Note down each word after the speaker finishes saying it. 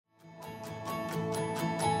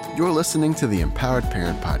You're listening to the Empowered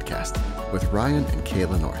Parent Podcast with Ryan and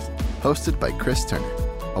Kayla North, hosted by Chris Turner,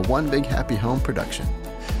 a One Big Happy Home production.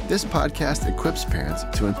 This podcast equips parents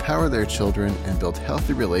to empower their children and build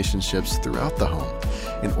healthy relationships throughout the home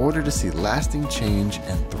in order to see lasting change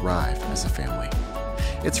and thrive as a family.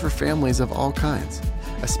 It's for families of all kinds,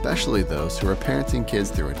 especially those who are parenting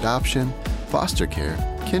kids through adoption, foster care,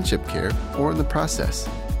 kinship care, or in the process.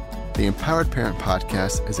 The Empowered Parent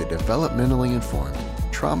Podcast is a developmentally informed,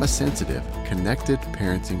 trauma-sensitive, connected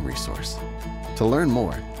parenting resource. To learn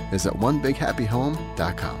more, visit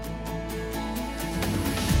onebighappyhome.com.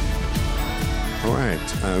 All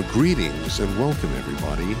right, greetings and welcome,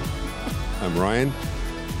 everybody. I'm Ryan.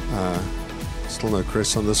 Still no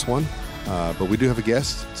Chris on this one, but we do have a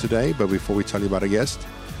guest today. But before we tell you about a guest,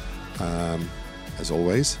 as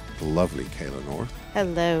always, the lovely Kayla North.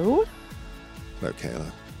 Hello. Hello,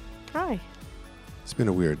 Kayla. Hi. It's been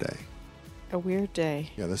a weird day. A weird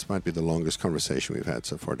day. Yeah, this might be the longest conversation we've had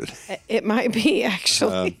so far today. It might be,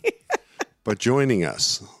 actually. But joining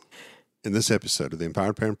us in this episode of the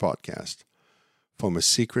Empowered Parent Podcast from a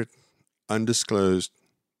secret, undisclosed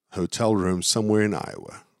hotel room somewhere in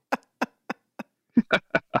Iowa,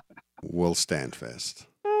 Will Standfest.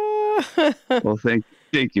 Well, thank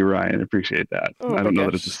you, Ryan. I appreciate that. Oh, I don't know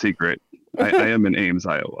that it's a secret. I am in Ames,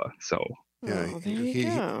 Iowa, so. Yeah, there you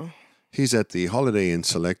go. He's at the Holiday Inn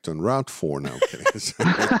Select on Route 4 now.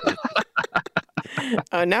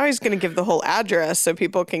 Now he's going to give the whole address so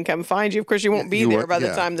people can come find you. Of course, you won't be there by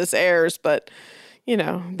the time this airs, but, you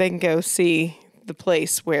know, they can go see the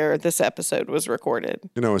place where this episode was recorded.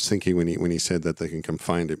 You know, I was thinking when he said that they can come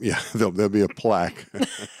find him. Yeah, there'll be a plaque.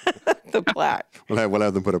 The plaque. We'll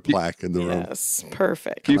have them put a plaque in the room. Yes,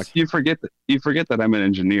 perfect. You forget that I'm an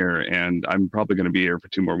engineer, and I'm probably going to be here for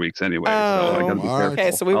 2 more weeks anyway. So I got to be careful.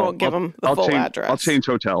 Okay, so we won't give them the full address. I'll change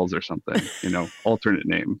hotels or something. Alternate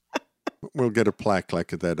name. We'll get a plaque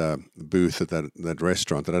like at that booth at that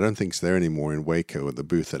restaurant that I don't think's there anymore in Waco, at the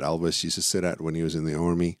booth that Elvis used to sit at when he was in the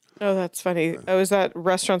Army. Oh, that's funny. Is that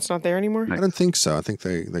restaurant's not there anymore? I don't think so. I think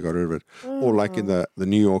they got rid of it. Or like in the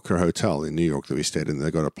New Yorker hotel in New York that we stayed in,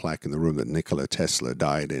 they got a plaque in the room that Nikola Tesla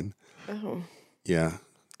died in. Oh. Yeah.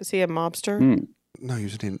 Is he a mobster? No, he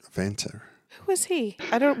was an inventor. Who was he?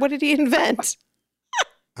 What did he invent?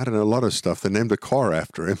 I don't know, a lot of stuff. They named a car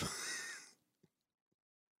after him.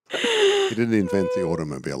 He didn't invent the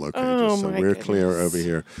automobile, okay? So we're clear over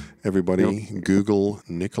here. Everybody, Google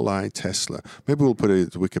Nikola Tesla. Maybe we'll put a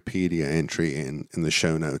Wikipedia entry in the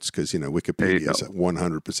show notes because, Wikipedia is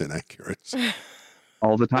 100% accurate.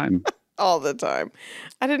 All the time. All the time.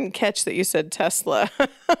 I didn't catch that you said Tesla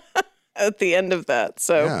at the end of that.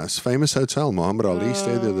 So yeah, it's a famous hotel. Muhammad Ali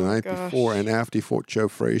stayed there the night before and after he fought Joe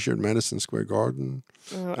Frazier in Madison Square Garden.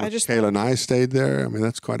 Kayla and I stayed there. I mean,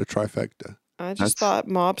 that's quite a trifecta. I just thought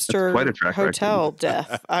mobster hotel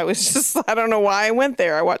death. I don't know why I went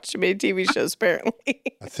there. I watched too many TV shows, apparently.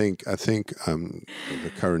 I think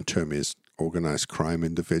the current term is organized crime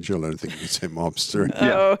individual. I don't think you can say mobster.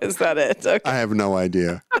 Oh, is that it? Okay. I have no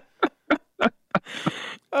idea.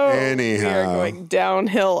 Anyhow, we are going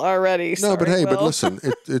downhill already. No, but hey, but listen,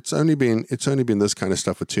 it's only been this kind of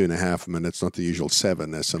stuff for 2.5 minutes, not the usual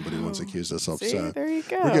 7 as somebody once accused us of. See, so there you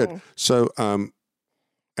go. We're good. So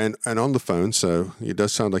And on the phone, so it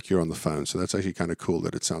does sound like you're on the phone. So that's actually kind of cool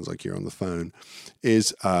that it sounds like you're on the phone.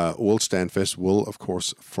 Is Will Standfest? Will, of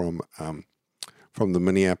course, from the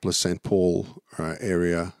Minneapolis St. Paul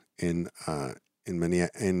area in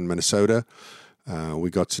Minnesota. We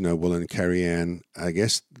got to know Will and Carrie Ann. I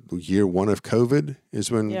guess year 1 of COVID is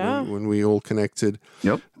when we all connected.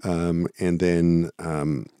 Yep. And then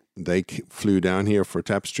they flew down here for a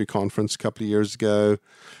Tapestry conference a couple of years ago.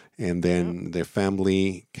 And then their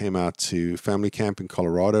family came out to family camp in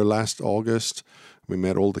Colorado last August. We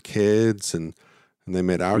met all the kids and they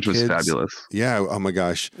met our kids. Which was fabulous. Yeah. Oh my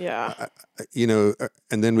gosh. Yeah.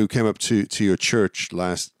 And then we came up to your church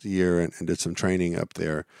last year and did some training up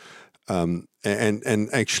there. And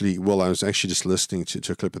actually, I was actually just listening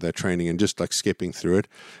to a clip of that training and just like skipping through it.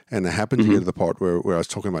 And I happened to get to the part where I was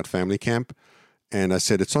talking about family camp. And I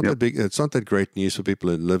said, it's not that big, it's not that great news for people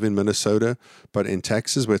who live in Minnesota, but in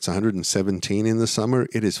Texas, where it's 117 in the summer,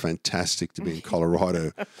 it is fantastic to be in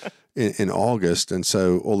Colorado in August. And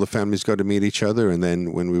so all the families got to meet each other. And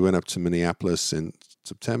then when we went up to Minneapolis in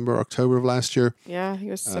October of last year, yeah, it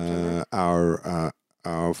was September. Our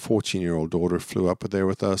 14-year-old daughter flew up there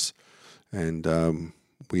with us, and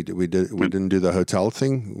we didn't do the hotel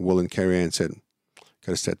thing. Will and Carrie Ann said,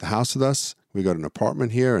 "Got to stay at the house with us." We got an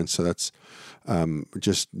apartment here, and so that's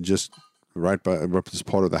just right this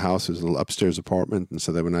part of the house is a little upstairs apartment, and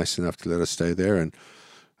so they were nice enough to let us stay there. And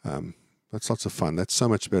That's lots of fun. That's so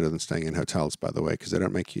much better than staying in hotels, by the way, because they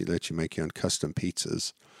don't let you make your own custom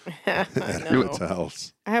pizzas at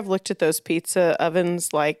hotels. I have looked at those pizza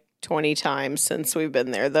ovens like 20 times since we've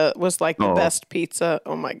been there. That was like the best pizza.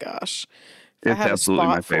 Oh my gosh. If I had a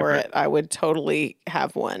spot for it, I would totally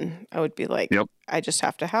have one. I would be like, I just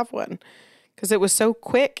have to have one. Because it was so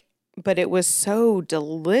quick, but it was so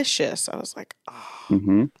delicious. I was like, oh.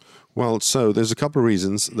 Mm-hmm. Well, so there's a couple of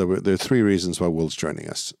reasons. There are 3 reasons why Will's joining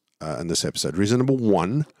us in this episode. Reason number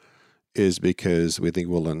 1 is because we think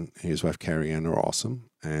Will and his wife Carrie Ann are awesome.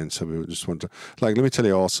 And so we just want to, let me tell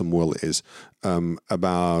you how awesome Will is. I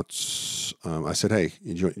said, hey,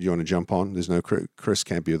 do you want to jump on? There's no Chris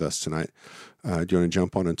can't be with us tonight. Do you want to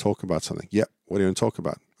jump on and talk about something? Yep. What do you want to talk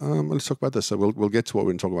about? Let's talk about this. So we'll get to what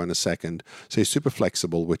we're going to talk about in a second. So he's super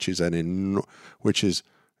flexible, which is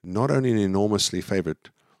not only an enormously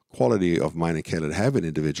favorite quality of mine and Kayla to have in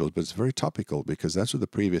individuals, but it's very topical because that's what the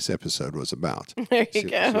previous episode was about. There you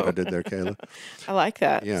go. See what I did there, Kayla? I like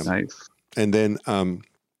that. Yeah. Nice. And then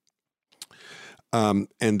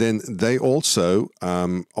they also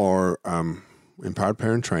are empowered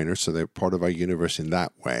parent trainers, so they're part of our universe in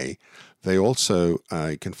that way. They also,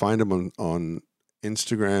 you can find them on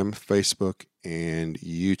Instagram, Facebook, and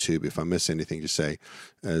YouTube. If I miss anything, to say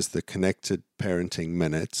as the Connected Parenting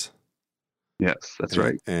Minutes. Yes, that's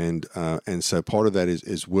right. And so part of that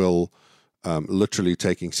is Will literally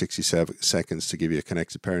taking 67 seconds to give you a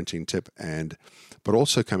connected parenting tip, but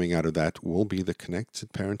also coming out of that will be the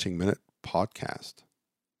Connected Parenting Minute podcast.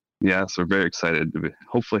 Yes, we're very excited to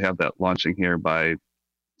hopefully have that launching here by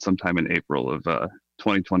sometime in April of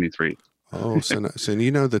 2023. Oh, so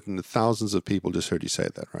you know that thousands of people just heard you say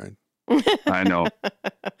that, right? I know.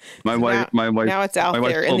 My wife. Now it's out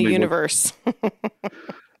there in the universe.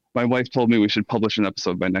 My wife told me we should publish an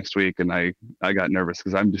episode by next week, and I got nervous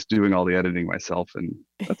because I'm just doing all the editing myself, and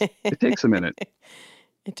it takes a minute.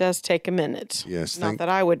 It does take a minute. Yes. Not that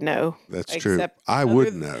I would know. That's true. I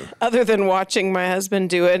would know. Other than watching my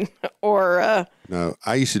husband do it or... No,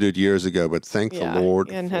 I used to do it years ago, but thank the Lord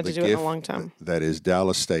and had to do it in a long time. That is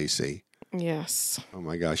Dallas Stacy. Yes. Oh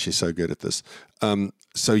my gosh, she's so good at this.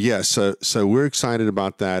 So we're excited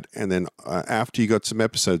about that. And then after you got some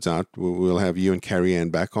episodes out, we'll have you and Carrie Ann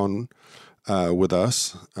back on with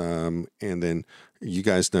us. And then you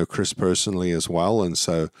guys know Chris personally as well. And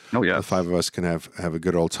so the 5 of us can have a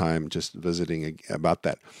good old time just visiting about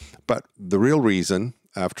that. But the real reason,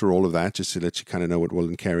 after all of that, just to let you kind of know what Will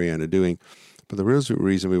and Carrie Ann are doing, but the real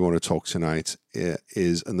reason we want to talk tonight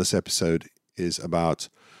is, in this episode, is about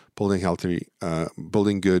building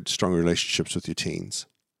good, strong relationships with your teens.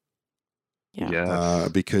 Yeah.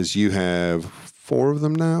 Because you have 4 of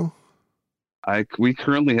them now? We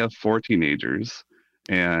currently have 4 teenagers,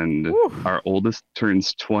 and our oldest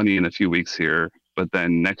turns 20 in a few weeks here, but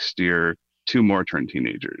then next year, 2 more turn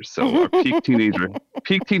teenagers. So our peak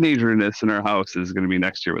teenagerness in our house is going to be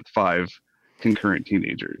next year with 5 concurrent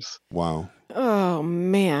teenagers. Wow. Oh,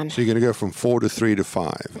 man. So you're going to go from 4 to 3 to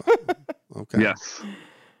 5. Okay. Yes.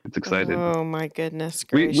 It's exciting. Oh my goodness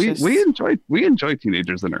gracious. We enjoy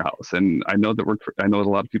teenagers in our house, and I know that a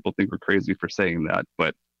lot of people think we're crazy for saying that,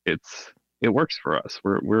 but it works for us.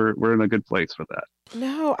 We're in a good place with that.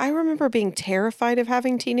 No, I remember being terrified of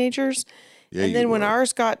having teenagers. Yeah, and then when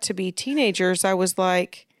ours got to be teenagers, I was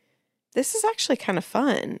like, this is actually kind of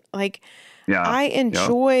fun. Like, I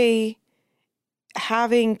enjoy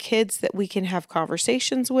having kids that we can have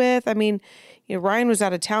conversations with. I mean, Ryan was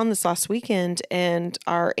out of town this last weekend, and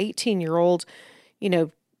our 18-year-old,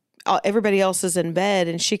 everybody else is in bed,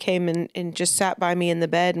 and she came and just sat by me in the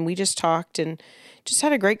bed, and we just talked and just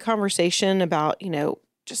had a great conversation about,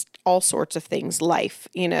 just all sorts of things, life,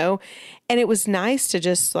 and it was nice to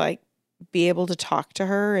just like be able to talk to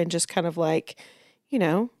her and just kind of like,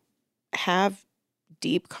 have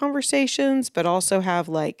deep conversations, but also have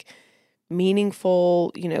like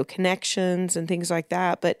meaningful, connections and things like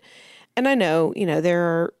that. And I know,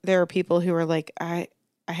 there are people who are like, I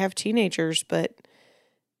have teenagers, but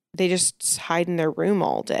they just hide in their room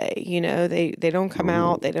all day. They don't come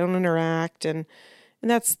out, they don't interact. And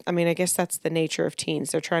that's, I guess that's the nature of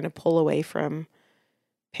teens. They're trying to pull away from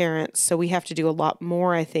parents. So we have to do a lot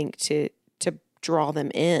more, I think, to draw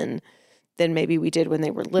them in than maybe we did when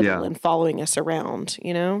they were little and following us around,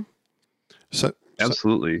 So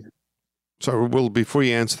absolutely. So, Will, before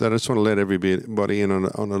you answer that, I just want to let everybody in on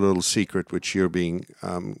a little secret, which you're getting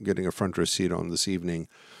a front row seat on this evening.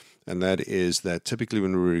 And that is that typically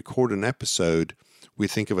when we record an episode, we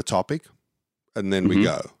think of a topic and then we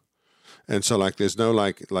go. And so there's no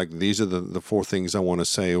like these are the 4 things I want to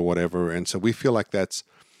say or whatever. And so we feel like that's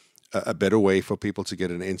a better way for people to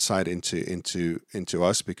get an insight into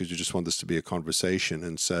us, because we just want this to be a conversation.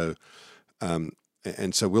 And so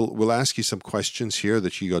we'll ask you some questions here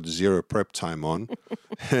that you got zero prep time on.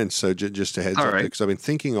 And so just a heads up, because I've been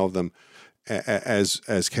thinking of them as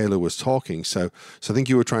Kayla was talking. So I think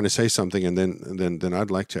you were trying to say something, and then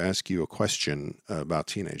I'd like to ask you a question about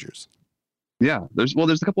teenagers. Yeah, there's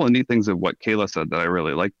a couple of neat things of what Kayla said that I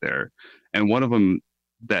really like there. And one of them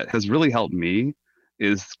that has really helped me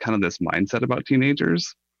is kind of this mindset about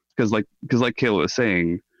teenagers. Because like Kayla was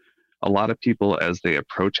saying, a lot of people, as they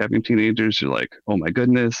approach having teenagers, you're like, oh my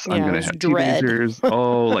goodness, I'm going to have teenagers.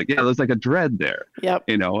 There's like a dread there. Yep.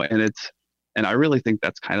 And I really think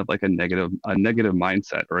that's kind of like a negative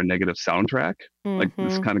mindset, or a negative soundtrack. Mm-hmm. Like,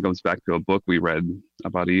 this kind of goes back to a book we read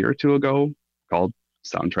about a year or two ago called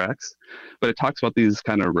Soundtracks, but it talks about these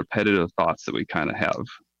kind of repetitive thoughts that we kind of have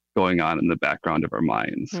going on in the background of our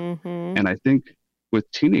minds. Mm-hmm. And I think with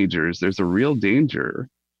teenagers, there's a real danger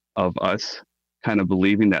of us kind of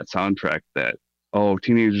believing that soundtrack that, oh,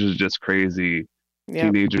 teenagers are just crazy. Yep.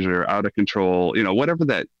 Teenagers are out of control, whatever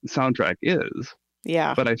that soundtrack is.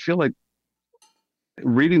 Yeah. But I feel like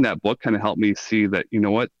reading that book kind of helped me see that,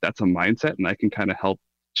 that's a mindset, and I can kind of help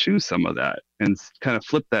choose some of that and kind of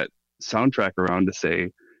flip that soundtrack around to say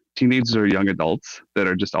teenagers are young adults that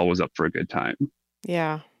are just always up for a good time.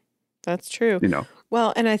 Yeah, that's true.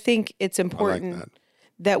 Well, and I think it's important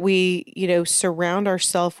that we, surround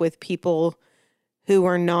ourselves with people who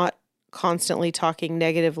are not constantly talking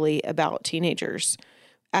negatively about teenagers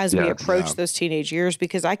as we approach those teenage years,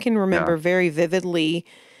 because I can remember very vividly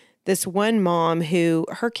this one mom who,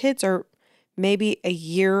 her kids are maybe a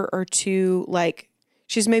year or two,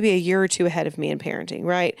 she's maybe a year or two ahead of me in parenting,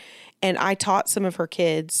 right? And I taught some of her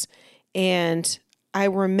kids, and I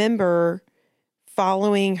remember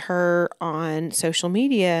following her on social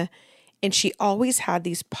media, and she always had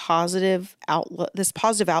this positive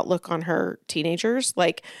outlook on her teenagers.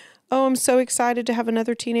 Like, oh, I'm so excited to have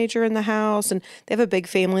another teenager in the house. And they have a big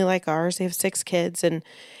family like ours. They have 6 kids. And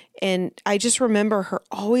I just remember her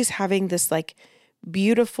always having this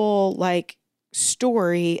beautiful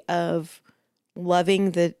story of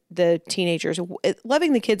loving the teenagers,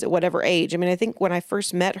 loving the kids at whatever age. I mean, I think when I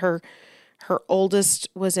first met her, her oldest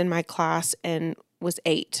was in my class and was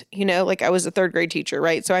 8, I was a 3rd grade teacher,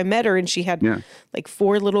 right? So I met her, and she had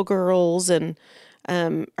 4 little girls, and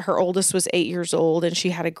her oldest was 8 years old, and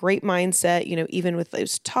she had a great mindset, even with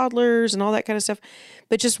those toddlers and all that kind of stuff.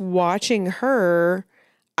 But just watching her,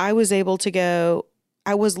 I was able to go,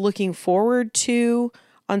 I was looking forward to,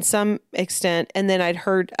 on some extent. And then I'd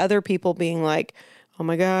heard other people being like, oh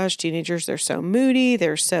my gosh, teenagers, they're so moody.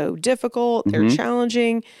 They're so difficult. They're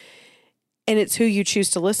challenging. And it's who you choose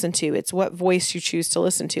to listen to. It's what voice you choose to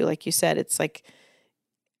listen to. Like you said, it's like,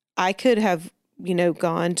 I could have,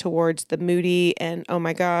 gone towards the moody and, oh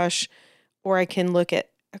my gosh, or I can look at,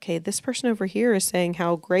 okay, this person over here is saying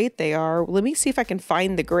how great they are. Let me see if I can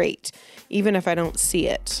find the great, even if I don't see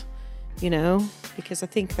it, because I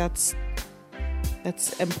think that's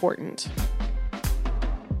important.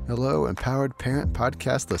 Hello, Empowered Parent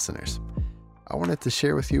Podcast listeners. I wanted to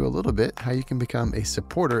share with you a little bit how you can become a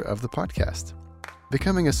supporter of the podcast.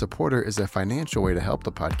 Becoming a supporter is a financial way to help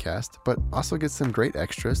the podcast, but also get some great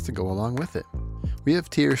extras to go along with it. We have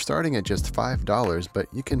tiers starting at just $5, but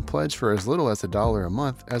you can pledge for as little as $1 a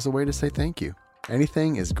month as a way to say thank you.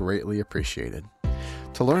 Anything is greatly appreciated.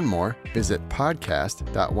 To learn more, visit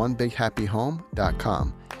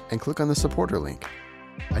podcast.onebighappyhome.com and click on the supporter link.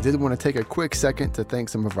 I did want to take a quick second to thank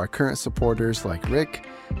some of our current supporters like Rick,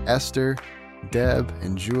 Esther, Deb,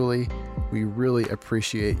 and Julie. We really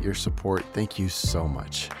appreciate your support. Thank you so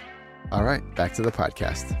much. All right, back to the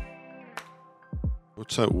podcast.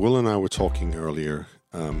 So Will and I were talking earlier,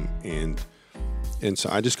 and so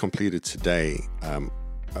I just completed today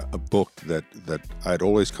a book that I'd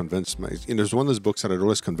always convinced it was one of those books that I'd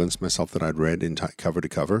always convinced myself that I'd read in cover to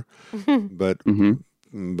cover, but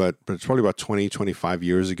it's probably about 25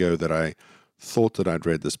 years ago that I thought that I'd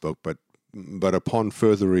read this book, but upon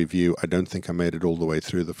further review, I don't think I made it all the way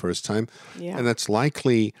through the first time, and that's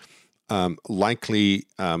likely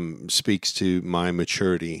speaks to my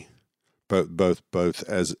maturity. Both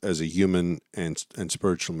as a human and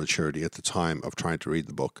spiritual maturity at the time of trying to read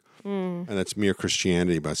the book, and that's Mere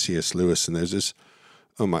Christianity by C.S. Lewis. And there's this,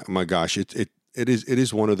 oh my gosh, it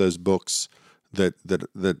is one of those books that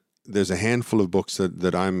there's a handful of books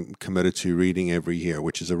that I'm committed to reading every year,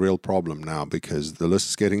 which is a real problem now because the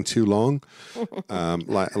list is getting too long.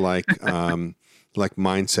 like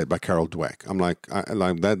Mindset by Carol Dweck. I'm like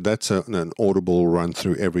that. That's an audible run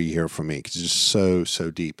through every year for me because it's just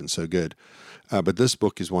so deep and so good. But this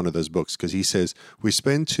book is one of those books because he says we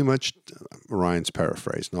spend too much, Ryan's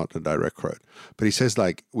paraphrase, not a direct quote, but he says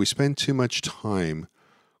like we spend too much time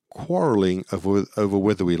quarreling over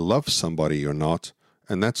whether we love somebody or not,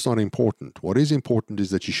 and that's not important. What is important is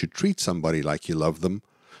that you should treat somebody like you love them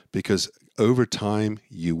because over time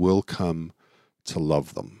you will come to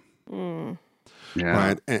love them. Yeah.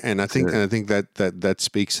 Right. And I think that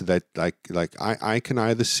speaks to that like I can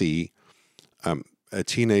either see a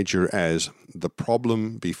teenager as the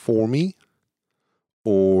problem before me,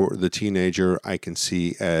 or the teenager I can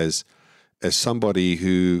see as somebody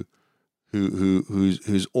who's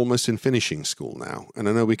almost in finishing school now. And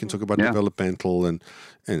I know we can talk about developmental and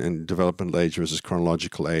developmental age versus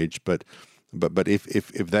chronological age, but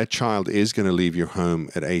if that child is going to leave your home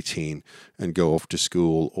at 18 and go off to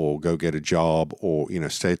school or go get a job or,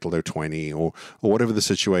 stay till they're 20 or whatever the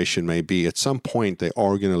situation may be, at some point they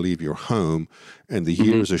are going to leave your home, and the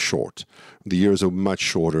years are short. The years are much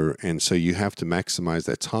shorter, and so you have to maximize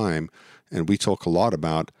that time. And we talk a lot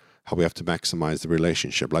about how we have to maximize the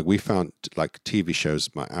relationship. Like we found like TV shows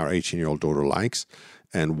our 18-year-old daughter likes,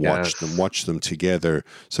 and watch them together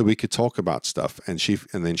so we could talk about stuff. And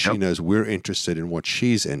then she knows we're interested in what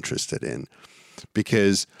she's interested in.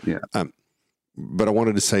 Because, but I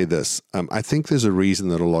wanted to say this. I think there's a reason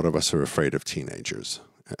that a lot of us are afraid of teenagers.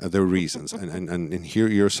 There are reasons. And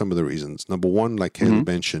here are some of the reasons. Number one, like Caleb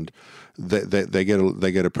mentioned, they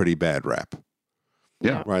get a pretty bad rap.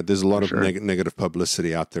 Yeah. Right. There's a lot of negative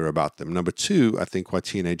publicity out there about them. Number two, I think why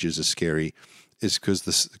teenagers are scary is because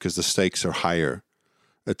the stakes are higher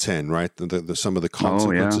at 10, right? Some of the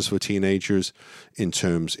consequences for teenagers in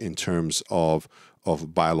terms of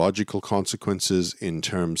biological consequences, in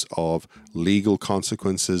terms of legal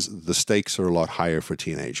consequences, the stakes are a lot higher for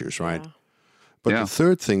teenagers, right? Yeah. But the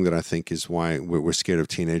third thing that I think is why we're scared of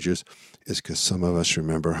teenagers is because some of us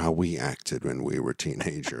remember how we acted when we were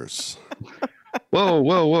teenagers.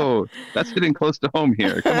 Whoa. That's getting close to home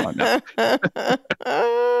here. Come on now.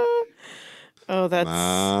 Oh, that's...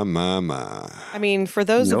 My. I mean, for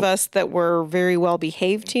those of us that were very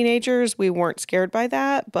well-behaved teenagers, we weren't scared by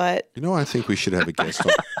that, but... I think we should have a guest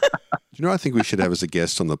on... I think we should have as a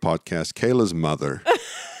guest on the podcast, Kayla's mother.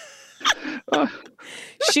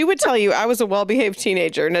 She would tell you I was a well-behaved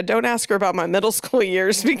teenager. Now, don't ask her about my middle school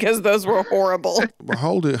years because those were horrible. Well,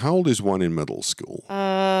 how old is one in middle school?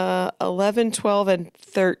 11, 12, and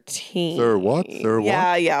 13. They're what?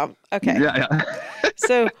 Yeah. Okay. Yeah.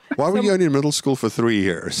 So why were you only in middle school for 3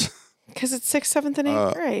 years? Because it's 6th, 7th, and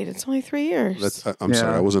 8th grade. It's only 3 years. I'm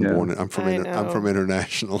sorry, I wasn't born. I'm from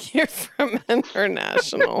International. You're from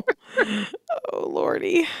International. Oh,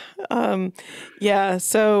 Lordy.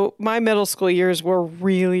 So my middle school years were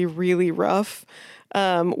really, really rough,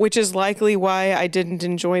 which is likely why I didn't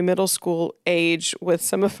enjoy middle school age with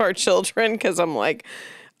some of our children, because I'm like,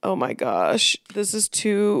 oh my gosh,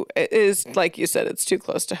 it is like you said, it's too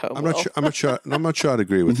close to home. I'm not sure I'd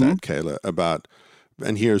agree with that, Kayla,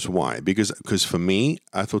 and here's why. Because for me,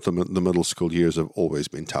 I thought the middle school years have always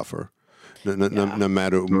been tougher. No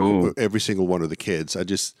matter every single one of the kids.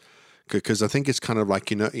 Because I think it's kind of like,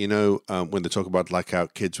 when they talk about like how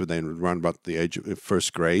kids when they run about the age of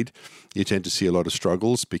first grade, you tend to see a lot of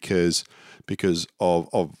struggles because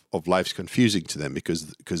of life's confusing to them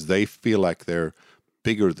because they feel like they're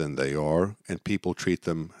bigger than they are, and people treat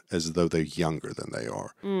them as though they're younger than they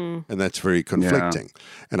are, and that's very conflicting.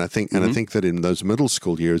 And I think that in those middle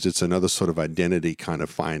school years, it's another sort of identity kind of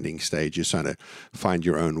finding stage. You're trying to find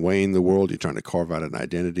your own way in the world. You're trying to carve out an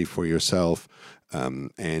identity for yourself,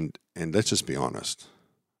 and let's just be honest.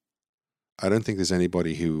 I don't think there's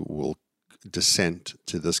anybody who will dissent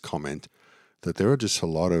to this comment that there are just a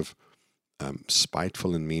lot of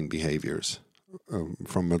spiteful and mean behaviors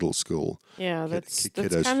from middle school. Yeah, that's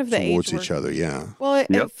kind of the age towards each other. Yeah. Well,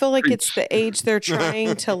 I feel like it's the age they're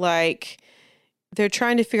trying to they're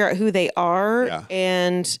trying to figure out who they are,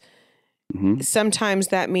 and sometimes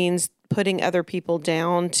that means putting other people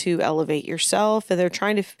down to elevate yourself, and they're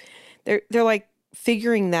trying to they're like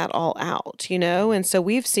figuring that all out, And so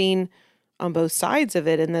we've seen on both sides of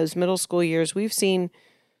it in those middle school years, we've seen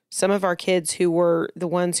some of our kids who were the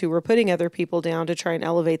ones who were putting other people down to try and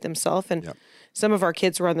elevate themselves, and some of our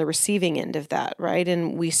kids were on the receiving end of that, right?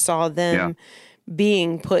 And we saw them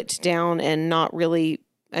being put down and not really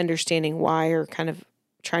understanding why, or kind of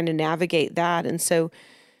trying to navigate that. And so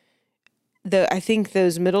I think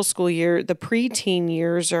those middle school years, the preteen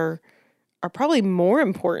years are probably more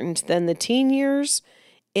important than the teen years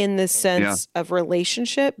in the sense of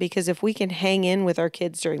relationship, because if we can hang in with our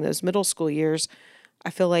kids during those middle school years, I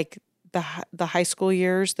feel like the high school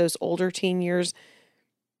years, those older teen years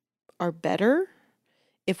are better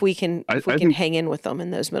if we can hang in with them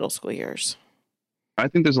in those middle school years. I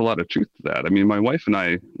think there's a lot of truth to that. I mean, my wife and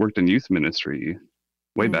I worked in youth ministry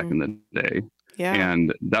way back in the day. Yeah.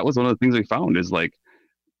 And that was one of the things we found is like,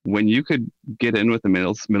 when you could get in with the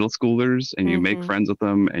middle schoolers and you make friends with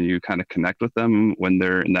them and you kind of connect with them when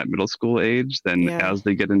they're in that middle school age, then as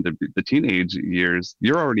they get into the teenage years,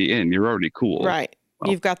 you're already cool. Right. Well,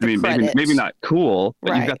 you've got the credit. Maybe not cool,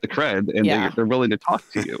 but you've got the cred and they're willing to talk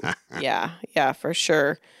to you. Yeah, for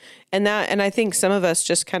sure. And I think some of us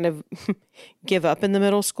just kind of give up in the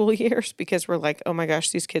middle school years because we're like, oh my gosh,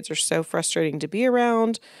 these kids are so frustrating to be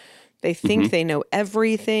around. They think they know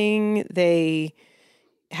everything. They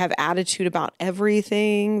have attitude about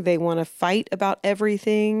everything. They want to fight about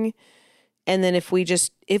everything. And then if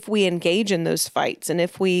we engage in those fights and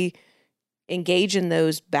if we engage in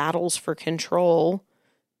those battles for control,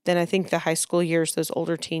 then I think the high school years, those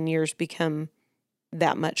older teen years become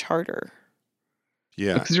that much harder.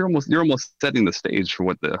 Yeah. Because you're almost setting the stage for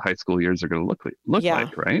what the high school years are going to look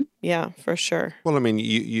like, right? Yeah, for sure. Well, I mean,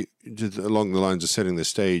 you along the lines of setting the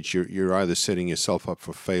stage, you're either setting yourself up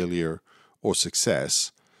for failure or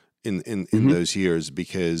success in those years,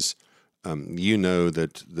 because you know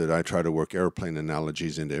that I try to work airplane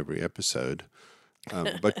analogies into every episode.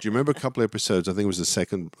 But do you remember a couple of episodes? I think it was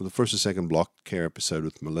the first or second block care episode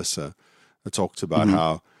with Melissa that talked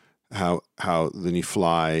about how when you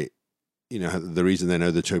fly, you know, the reason they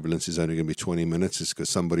know the turbulence is only going to be 20 minutes is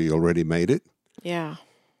because somebody already made it. Yeah.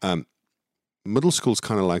 Middle school's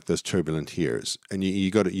kind of like those turbulent years, and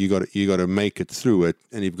you got to make it through it,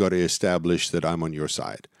 and you've got to establish that I'm on your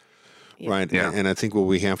side, right? Yeah. And I think what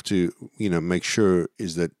we have to make sure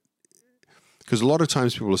is that, because a lot of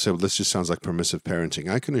times people will say, well, this just sounds like permissive parenting.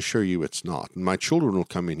 I can assure you it's not. And my children will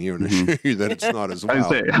come in here and assure you that it's not as well.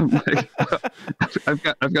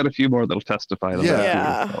 I've got a few more that'll testify to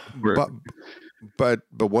that. Yeah. But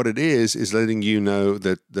what it is letting you know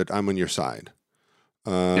that I'm on your side.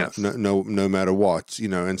 No matter what,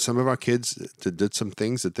 and some of our kids did some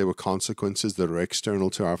things that there were consequences that are external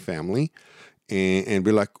to our family, and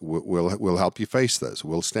we're like, we'll help you face those.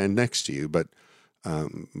 We'll stand next to you. But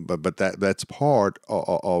that's part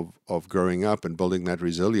of growing up and building that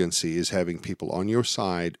resiliency, is having people on your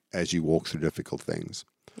side as you walk through difficult things.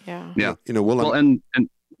 Yeah. And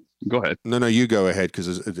go ahead. No, you go ahead,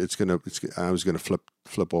 because I was gonna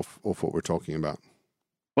flip off what we're talking about.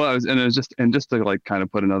 Well, just to like kind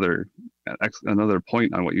of put another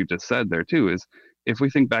point on what you just said there too, is if we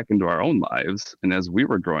think back into our own lives and as we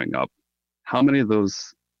were growing up, how many of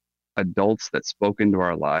those adults that spoke into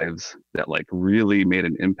our lives that like really made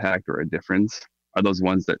an impact or a difference are those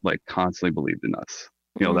ones that like constantly believed in us.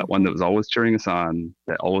 That one that was always cheering us on,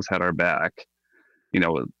 that always had our back. It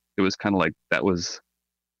was kind of like that was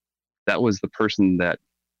the person that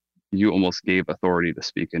you almost gave authority to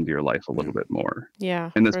speak into your life a little bit more.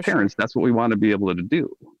 Yeah. And as parents, that's what we want to be able to do,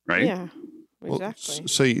 right? Yeah, exactly.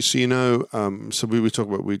 So we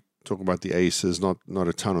talk about the ACEs, not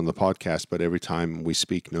a ton on the podcast, but every time we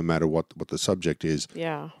speak, no matter what the subject is,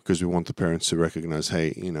 because we want the parents to recognize,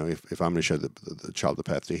 hey, if I'm going to show the child the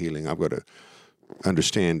path to healing, I've got to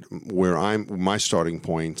understand where my starting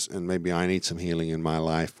points, and maybe I need some healing in my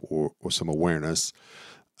life or some awareness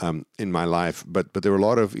in my life. But there are a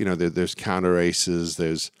lot of, there's counter ACEs,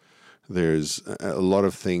 there's a lot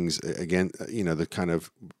of things, again, that kind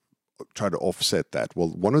of try to offset that. Well,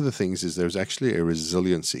 one of the things is there's actually a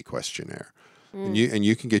resiliency questionnaire, and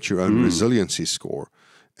you can get your own resiliency score,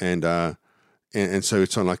 and so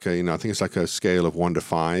it's on like I think it's like a scale of 1 to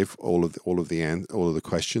 5, all of the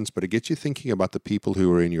questions, but it gets you thinking about the people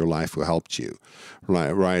who are in your life who helped you,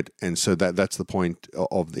 right? And so that's the point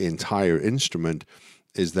of the entire instrument,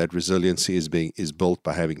 is that resiliency is built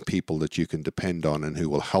by having people that you can depend on and who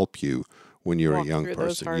will help you when you're a young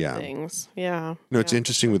person. Things. Yeah. It's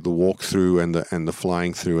interesting with the walkthrough and the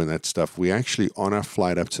flying through and that stuff. We actually, on our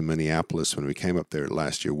flight up to Minneapolis, when we came up there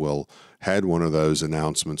last year, Will had one of those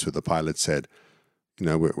announcements where the pilot said,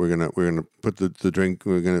 we're gonna put the drink,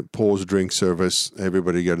 we're gonna pause drink service.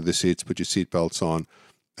 Everybody go to the seats, put your seatbelts on,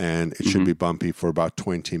 and it should be bumpy for about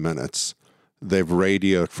 20 minutes. They've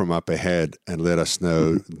radioed from up ahead and let us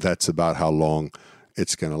know that's about how long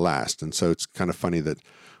it's going to last. And so it's kind of funny that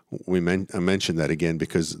I mentioned that again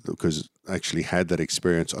because I actually had that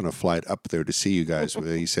experience on a flight up there to see you guys,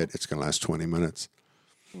 where he said it's going to last 20 minutes.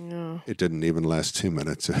 No. It didn't even last 2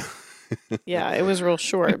 minutes. Yeah, it was real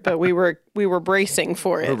short, but we were bracing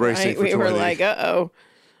for it. We were bracing for 20. We were like, uh-oh.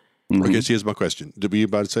 Mm-hmm. Okay, so here's my question. Were you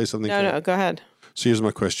about to say something? No, go ahead. So here's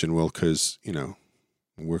my question, Will, because, you know,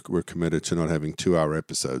 we're committed to not having 2-hour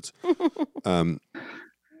episodes.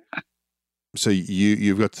 So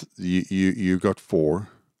you've got 4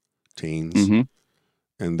 teens, mm-hmm.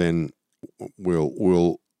 and then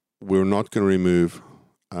we're not going to remove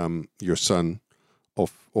your son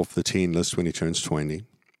off the teen list when he turns 20.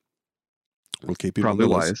 We'll keep him Probably on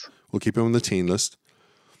the wise. list. We'll keep him on the teen list,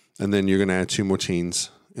 and then you're going to add 2 more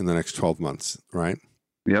teens in the next 12 months, right?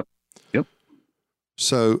 Yep.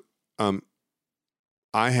 So,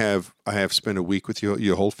 I have spent a week with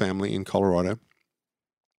your whole family in Colorado,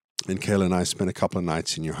 and Kayla and I spent a couple of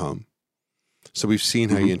nights in your home. So we've seen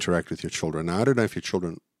how you interact with your children. Now, I don't know if your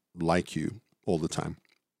children like you all the time.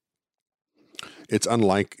 It's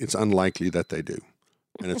unlikely that they do,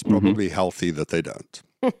 and it's probably healthy that they don't.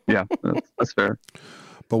 Yeah, that's fair.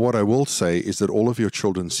 But what I will say is that all of your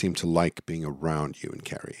children seem to like being around you and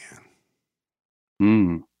Carrie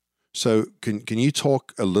Ann. So can you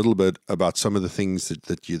talk a little bit about some of the things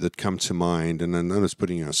that come to mind? And I know it's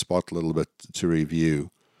putting you on a spot a little bit to review,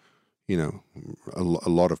 you know, a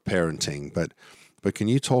lot of parenting, but can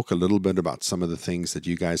you talk a little bit about some of the things that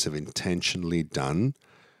you guys have intentionally done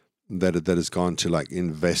that has gone to like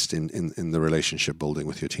invest in the relationship building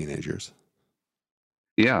with your teenagers?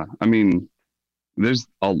 Yeah, I mean, it's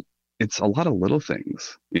a lot of little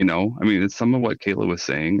things, you know. I mean, it's some of what Kayla was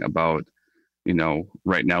saying about, you know,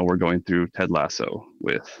 right now we're going through Ted Lasso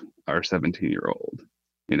with our 17-year-old,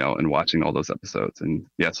 you know, and watching all those episodes. And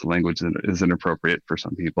yes, the language is inappropriate for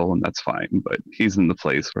some people, and that's fine, but he's in the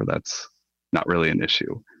place where that's not really an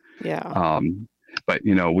issue. Yeah. But,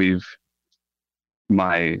 you know,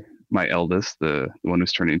 my eldest, the one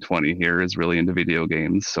who's turning 20 here, is really into video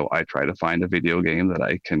games. So I try to find a video game that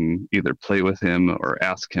I can either play with him or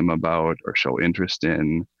ask him about or show interest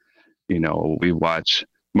in. You know, we watch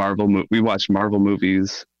Marvel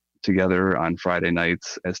movies together on Friday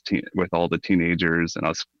nights with all the teenagers and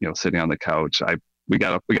us, you know, sitting on the couch. We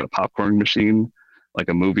got a popcorn machine, like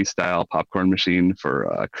a movie style popcorn machine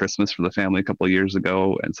for Christmas for the family a couple of years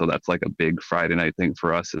ago. And so that's like a big Friday night thing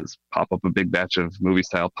for us, is pop up a big batch of movie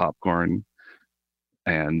style popcorn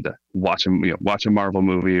and watch a Marvel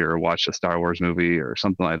movie or watch a Star Wars movie or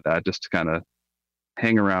something like that, just to kind of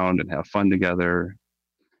hang around and have fun together.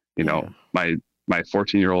 You know, my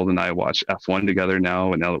 14-year-old and I watch F1 together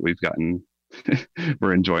now. And now that we've gotten,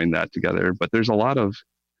 we're enjoying that together, but there's a lot of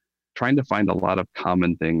trying to find a lot of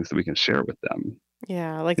common things that we can share with them.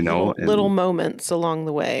 Yeah, like, you know, little moments along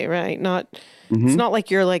the way, right? It's not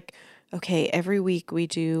like you're like, okay, every week we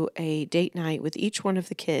do a date night with each one of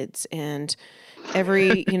the kids, and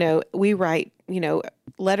every, you know, we write, you know,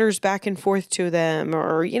 letters back and forth to them,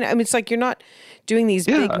 or, you know, I mean, it's like you're not doing these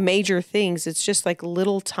big major things. It's just like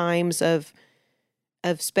little times of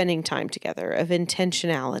spending time together, of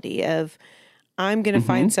intentionality, of I'm going to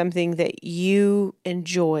find something that you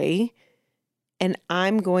enjoy, and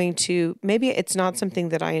I'm going to, maybe it's not something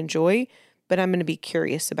that I enjoy, but I'm going to be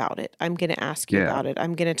curious about it. I'm going to ask you about it.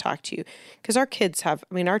 I'm going to talk to you. Because our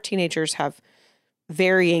teenagers have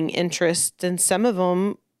varying interests, and some of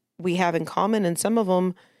them we have in common, and some of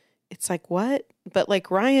them it's like, what? But like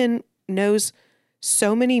Ryan knows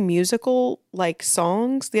so many musical like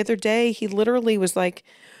songs. The other day, he literally was like,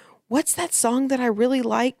 what's that song that I really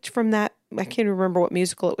liked from that? I can't remember what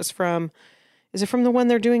musical it was from. Is it from the one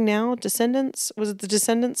they're doing now? Descendants? Was it the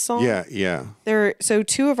Descendants song? Yeah. So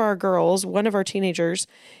 2 of our girls, one of our teenagers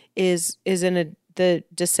is in the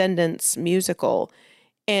Descendants musical.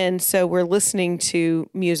 And so we're listening to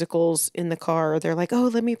musicals in the car. They're like, oh,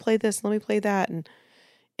 let me play this, let me play that.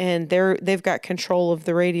 And they've got control of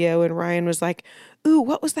the radio. And Ryan was like, ooh,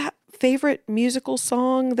 what was that favorite musical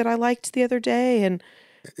song that I liked the other day? And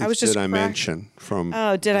I was just Did I Mention from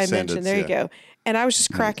Did I Mention? There you go. And I was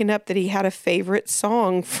just cracking up that he had a favorite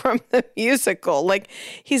song from the musical. Like,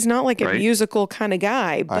 he's not like a musical kind of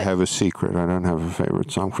guy. But I have a secret. I don't have a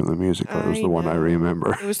favorite song from the musical. It was the one I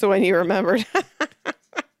remember. It was the one you remembered.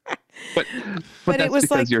 but it was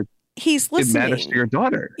like, he's listening. It matters to your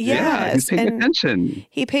daughter. Yes. Yeah, he's paying attention.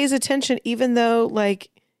 He pays attention, even though, like,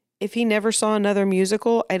 if he never saw another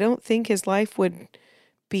musical, I don't think his life would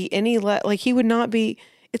be any like, he would not be.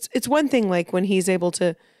 It's one thing, like, when he's able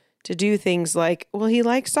to do things like, well, he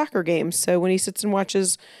likes soccer games. So when he sits and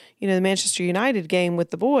watches, you know, the Manchester United game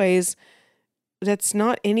with the boys, that's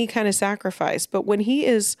not any kind of sacrifice. But when he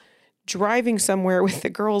is driving somewhere with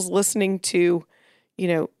the girls listening to, you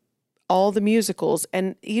know, all the musicals,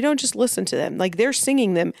 and you don't just listen to them, like, they're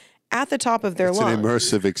singing them at the top of their lungs.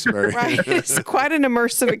 It's an immersive experience. Right? It's quite an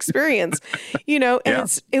immersive experience, you know,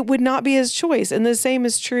 and it would not be his choice. And the same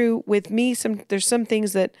is true with me. There's some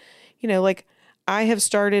things that like I have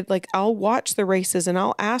started, like I'll watch the races and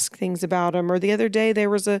I'll ask things about them. Or the other day there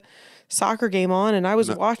was a soccer game on and I was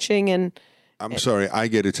watching and. I'm sorry, I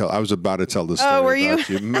was about to tell the story were about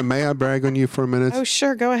you. May I brag on you for a minute? Oh,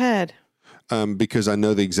 sure. Go ahead. Because I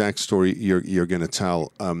know the exact story you're going to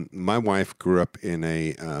tell. My wife grew up in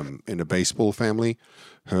a baseball family.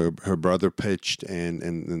 Her brother pitched,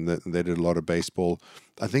 and they did a lot of baseball.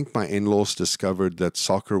 I think my in-laws discovered that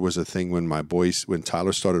soccer was a thing when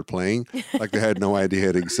Tyler started playing. Like they had no idea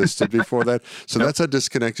it existed before that. So that's how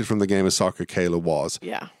disconnected from the game of soccer Kayla was.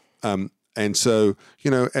 Yeah. And so,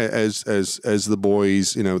 as the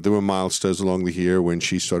boys, there were milestones along the year when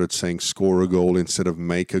she started saying "score a goal" instead of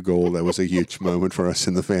 "make a goal." That was a huge moment for us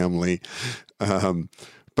in the family.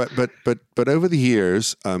 But over the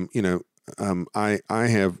years, I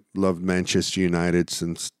have loved Manchester United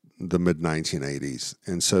since the mid 1980s,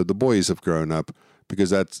 and so the boys have grown up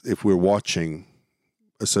because that's if we're watching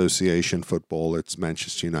association football, it's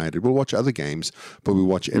Manchester United. We'll watch other games, but we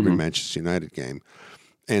watch every Manchester United game.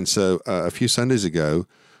 And so a few Sundays ago,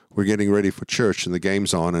 we're getting ready for church and the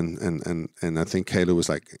game's on. And I think Kayla was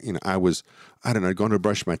like, I don't know, going to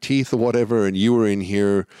brush my teeth or whatever. And you were in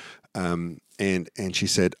here. And she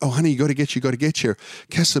said, "Oh, honey, you got to get here.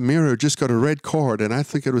 Casemiro just got a red card." And I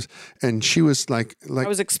think it was, and she was like I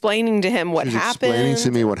was explaining to him what happened. Explaining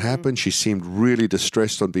to me what happened. She seemed really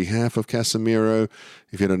distressed on behalf of Casemiro.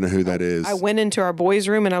 If you don't know who that is, I went into our boys'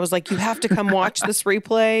 room and I was like, "You have to come watch this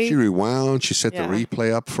replay." She rewound. She set the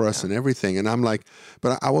replay up for us and everything. And I'm like,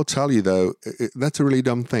 but I will tell you though, that's a really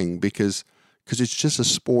dumb thing because it's just a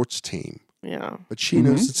sports team. Yeah. But she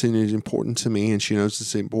knows it's important to me, and she knows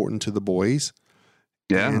it's important to the boys.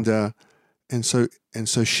 Yeah. And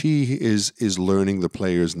so she is learning the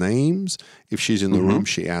players' names. If she's in the room,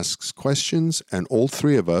 she asks questions, and all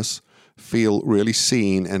three of us feel really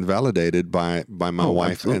seen and validated by my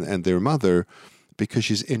wife and their mother, because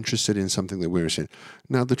she's interested in something that we're interested in.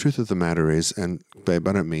 Now, the truth of the matter is, and babe,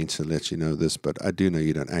 I don't mean to let you know this, but I do know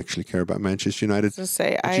you don't actually care about Manchester United. You're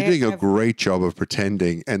doing a great job of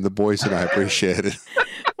pretending, and the boys and I appreciate it.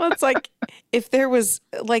 Well, it's like if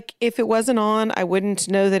it wasn't on, I wouldn't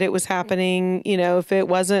know that it was happening. If it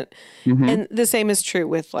wasn't, and the same is true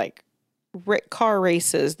with like car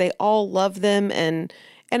races. They all love them, and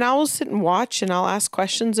I'll sit and watch and I'll ask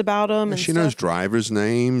questions about them. And she knows drivers'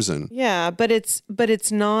 names and but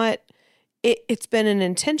it's not. It's been an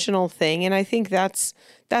intentional thing, and I think that's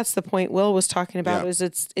the point Will was talking about. Is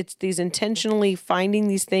it's these intentionally finding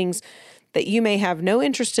these things that you may have no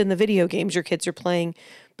interest in the video games your kids are playing,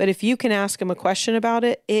 but if you can ask them a question about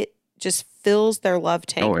it, it just fills their love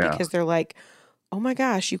tank because they're like, "Oh my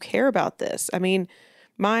gosh, you care about this." I mean,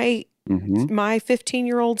 my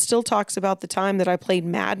 15-year-old still talks about the time that I played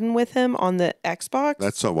Madden with him on the Xbox.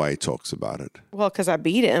 That's not why he talks about it. Well, because I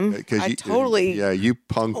beat him. You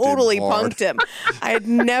punked punked him. I had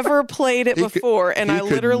never played it before, and I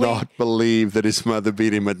literally could not believe that his mother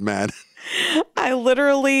beat him at Madden.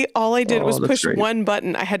 All I did was push one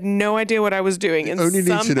button. I had no idea what I was doing, and only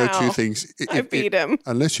need to know two things. I beat him.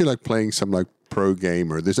 Unless you're like playing some like pro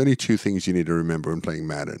gamer, there's only two things you need to remember when playing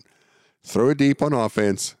Madden: throw it deep on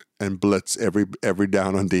offense and blitz every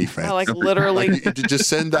down on defense. I literally just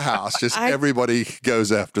send the house. Everybody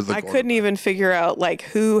goes after the. I couldn't even figure out like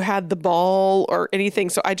who had the ball or anything.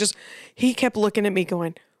 So he kept looking at me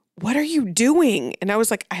going, "What are you doing?" And I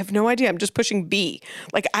was like, "I have no idea. I'm just pushing B.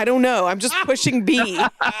 Like, I don't know. I'm just pushing B."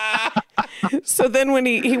 So then when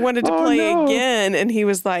he wanted to play again, and he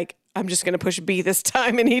was like, "I'm just going to push B this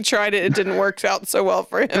time." And he tried it. It didn't work out so well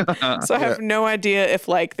for him. So I have no idea if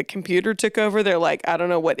like the computer took over. They're like, "I don't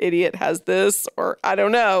know what idiot has this," or I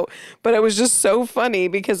don't know. But it was just so funny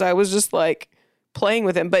because I was just like playing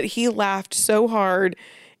with him. But he laughed so hard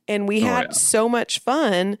and we had so much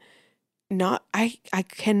fun. I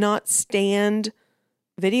cannot stand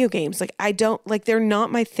video games. Like they're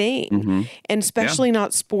not my thing, and especially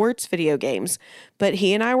not sports video games. But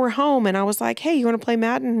he and I were home and I was like, "Hey, you want to play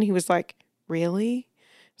Madden?" And he was like, "Really?"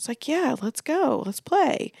 It's like, "Yeah, let's go. Let's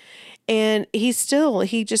play." And he just,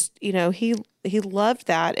 he loved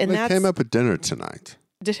that. And that came up at dinner tonight.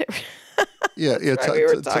 Did it? Yeah. Right, we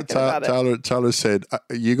were talking about it. Tyler said,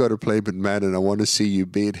 "You got to play with Madden. I want to see you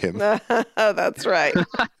beat him." That's right.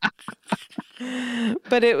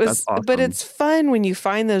 But awesome. But it's fun when you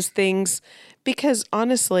find those things, because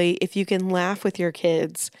honestly, if you can laugh with your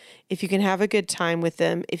kids, if you can have a good time with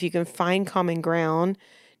them, if you can find common ground,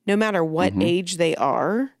 no matter what age they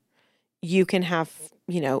are, you can have,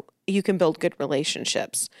 you can build good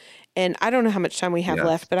relationships. And I don't know how much time we have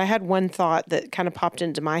left, but I had one thought that kind of popped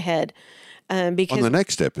into my head. Because on the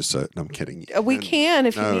next episode, no, I'm kidding. We can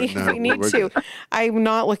if you need to. I'm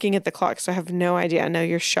not looking at the clock, so I have no idea. I know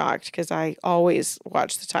you're shocked because I always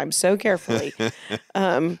watch the time so carefully.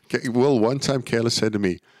 Well, one time Kayla said to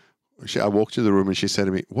me, I walked to the room and she said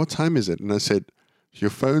to me, "What time is it?" And I said, "Your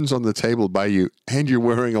phone's on the table by you and you're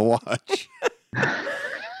wearing a watch."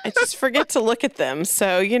 I just forget to look at them.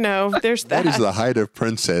 So, there's that. That is the height of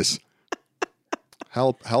princess.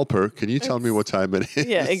 Help her. Can you tell me what time it is?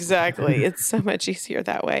 Yeah, exactly. It's so much easier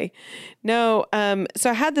that way. No. So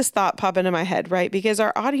I had this thought pop into my head, right? Because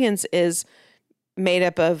our audience is made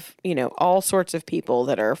up of, all sorts of people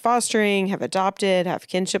that are fostering, have adopted, have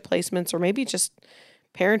kinship placements, or maybe just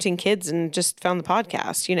parenting kids and just found the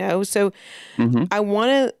podcast, So I want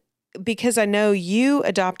to, because I know you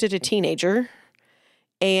adopted a teenager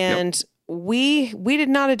and we did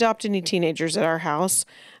not adopt any teenagers at our house.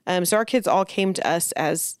 So our kids all came to us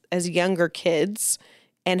as younger kids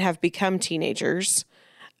and have become teenagers.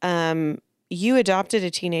 You adopted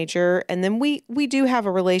a teenager, and then we do have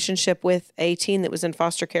a relationship with a teen that was in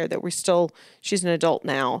foster care that she's an adult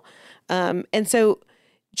now. And so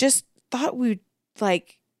just thought we'd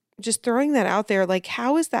just throwing that out there,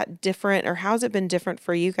 how is that different, or how's it been different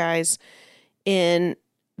for you guys in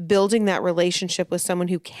building that relationship with someone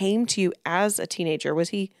who came to you as a teenager? Was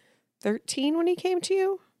he 13 when he came to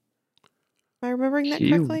you? Am I remembering that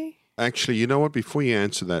correctly? Actually, you know what? Before you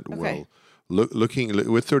answer that, Will,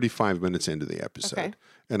 we're 35 minutes into the episode,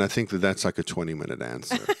 and I think that's like a 20-minute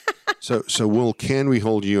answer. So, Will, can we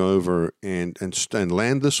hold you over and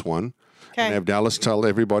land this one, and have Dallas tell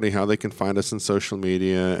everybody how they can find us on social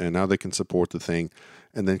media and how they can support the thing,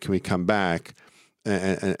 and then can we come back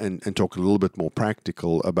and talk a little bit more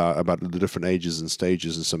practical about the different ages and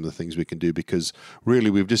stages and some of the things we can do, because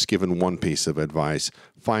really we've just given one piece of advice.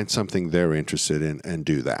 Find something they're interested in and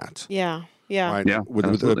do that. Yeah. Right? Yeah. Would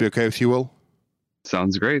that be okay with you, Will?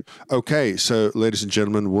 Sounds great. Okay. So, ladies and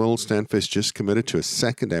gentlemen, Will Standfest just committed to a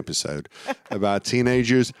second episode about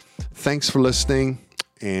teenagers. Thanks for listening,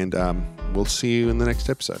 and we'll see you in the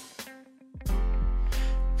next episode.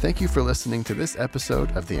 Thank you for listening to this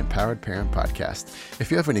episode of the Empowered Parent Podcast. If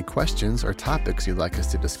you have any questions or topics you'd like us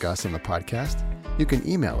to discuss on the podcast, you can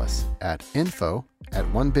email us at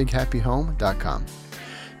info@onebighappyhome.com.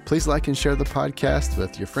 Please like and share the podcast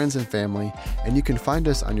with your friends and family, and you can find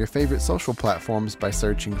us on your favorite social platforms by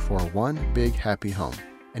searching for One Big Happy Home.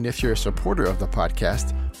 And if you're a supporter of the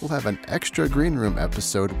podcast, we'll have an extra green room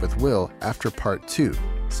episode with Will after part 2,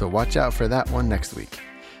 so watch out for that one next week.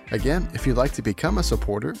 Again, if you'd like to become a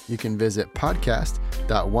supporter, you can visit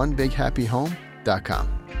podcast.onebighappyhome.com.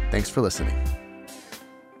 Thanks for listening.